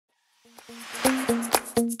Hello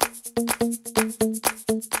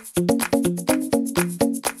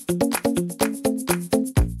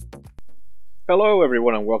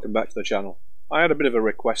everyone and welcome back to the channel. I had a bit of a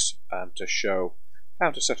request to show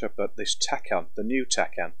how to set up this Tacan, the new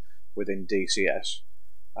Tacan within DCS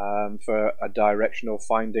for a directional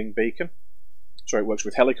finding beacon. So it works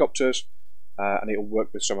with helicopters and it will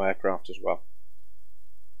work with some aircraft as well.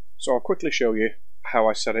 So I'll quickly show you how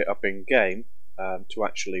I set it up in game to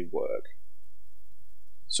actually work.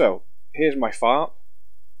 So here's my FARP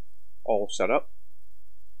all set up,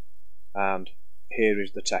 and here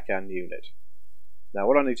is the Tacan unit. Now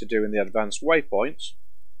what I need to do in the advanced waypoints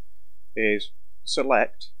is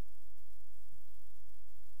select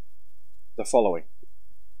the following.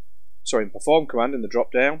 So in perform command in the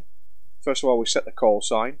drop down, first of all we set the call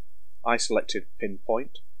sign. I selected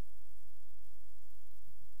pinpoint.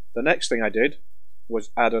 The next thing I did was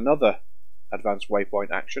add another advanced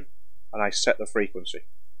waypoint action, and I set the frequency.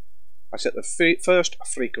 I set the first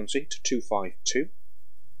frequency to 252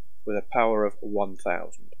 with a power of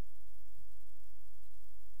 1000.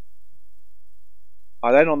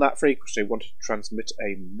 I then on that frequency wanted to transmit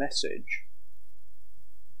a message,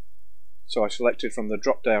 so I selected from the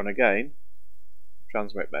drop down again,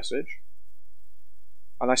 transmit message,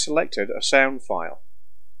 and I selected a sound file.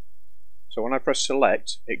 So when I press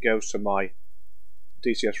select, it goes to my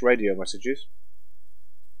DCS radio messages,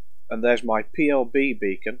 and there's my PLB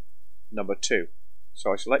beacon number 2.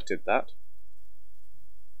 So I selected that.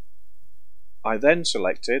 I then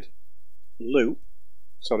selected loop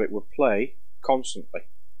so that it would play constantly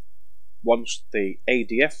once the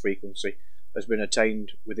ADF frequency has been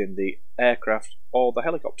attained within the aircraft or the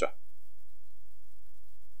helicopter.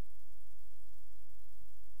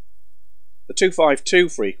 The 252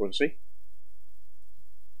 frequency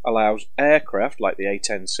allows aircraft like the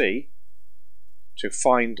A-10C to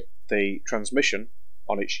find the transmission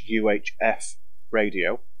on its UHF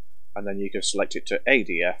radio, and then you can select it to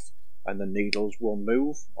ADF, and the needles will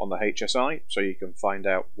move on the HSI so you can find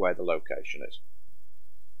out where the location is.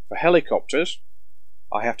 For helicopters,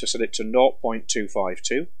 I have to set it to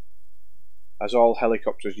 0.252, as all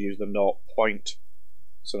helicopters use the 0 point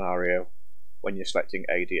scenario when you're selecting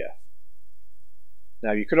ADF.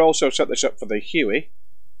 Now you could also set this up for the Huey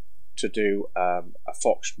to do a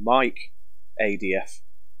Fox Mike ADF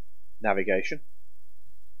navigation,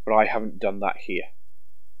 but I haven't done that here.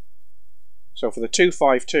 So for the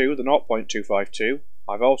 252, the 0.252,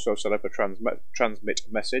 I've also set up a transmit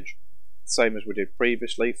message, same as we did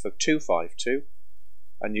previously for 252,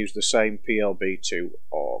 and use the same PLB2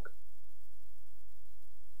 org.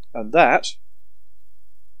 And that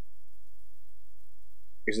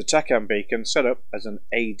is the Tacan beacon set up as an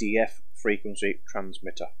ADF frequency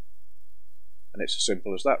transmitter. And it's as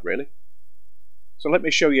simple as that, really. So let me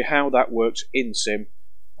show you how that works in sim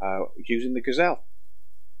using the Gazelle.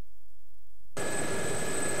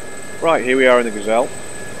 Right, here we are in the Gazelle.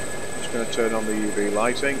 I'm just going to turn on the UV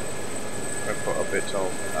lighting and put a bit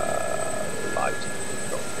of light in the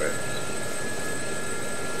cockpit.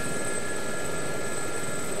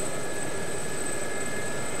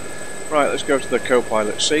 Right, let's go to the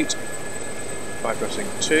co-pilot seat by pressing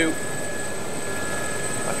 2.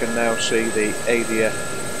 I can now see the ADF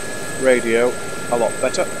radio a lot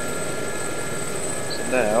better. So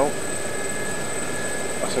now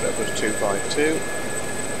I set it up as 252.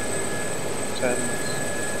 10s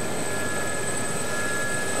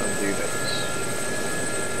and units.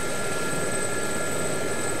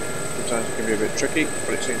 Sometimes it can be a bit tricky,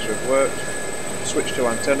 but it seems to have worked. Switch to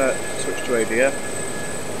antenna, switch to ADF,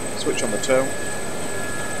 switch on the tone.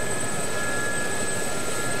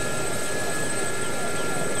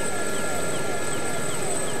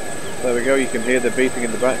 There we go, you can hear the beeping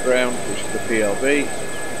in the background, which is the PLB.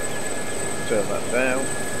 Turn that down.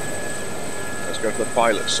 Let's go to the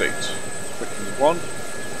pilot seat. Clicking 1.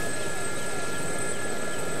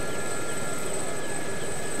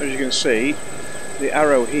 As you can see, the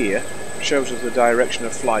arrow here shows us the direction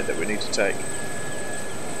of flight that we need to take.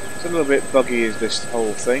 It's a little bit buggy is this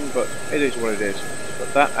whole thing, but it is what it is.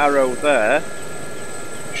 But that arrow there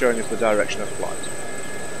showing us the direction of flight.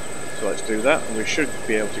 So let's do that and we should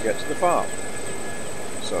be able to get to the farm.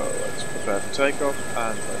 So let's prepare for takeoff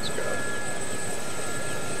and let's go.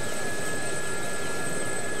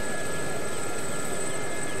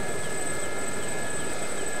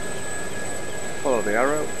 Follow the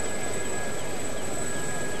arrow.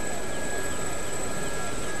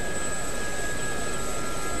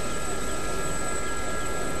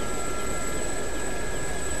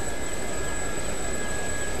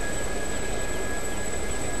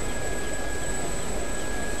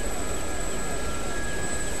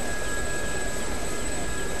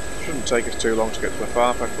 Shouldn't take us too long to get to the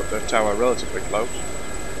farm if I put the tower relatively close.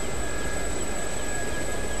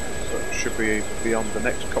 So it should be beyond the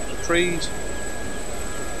next copse of trees,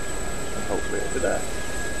 and hopefully it'll be there.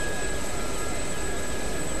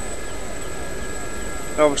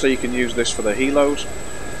 Now obviously you can use this for the helos,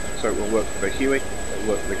 so it will work for the Huey, it will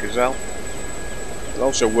work for the Gazelle, it will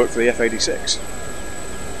also work for the F-86.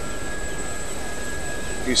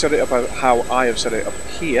 If you set it up how I have set it up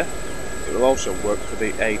here, it will also work for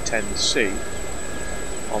the A10C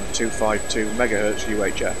on 252 MHz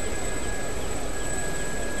UHF.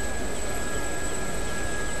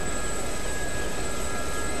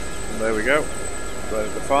 And there we go,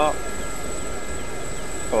 there's the far,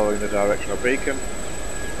 following the directional beacon.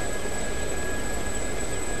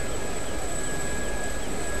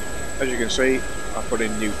 As you can see, I put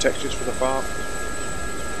in new textures for the farm.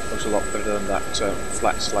 Looks a lot better than that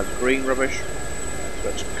flat slag green rubbish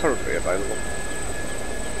that's currently available.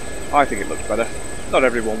 I think it looks better. Not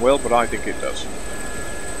everyone will, but I think it does.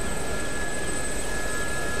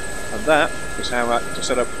 And that is how to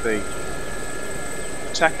set up the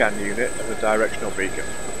Tacan unit as a directional beacon.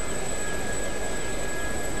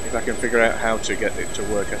 If I can figure out how to get it to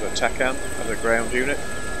work as a Tacan, as a ground unit,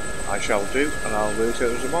 I shall do, and I'll release it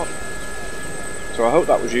as a mod. So I hope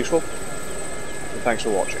that was useful, and thanks for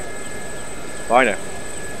watching. Bye now.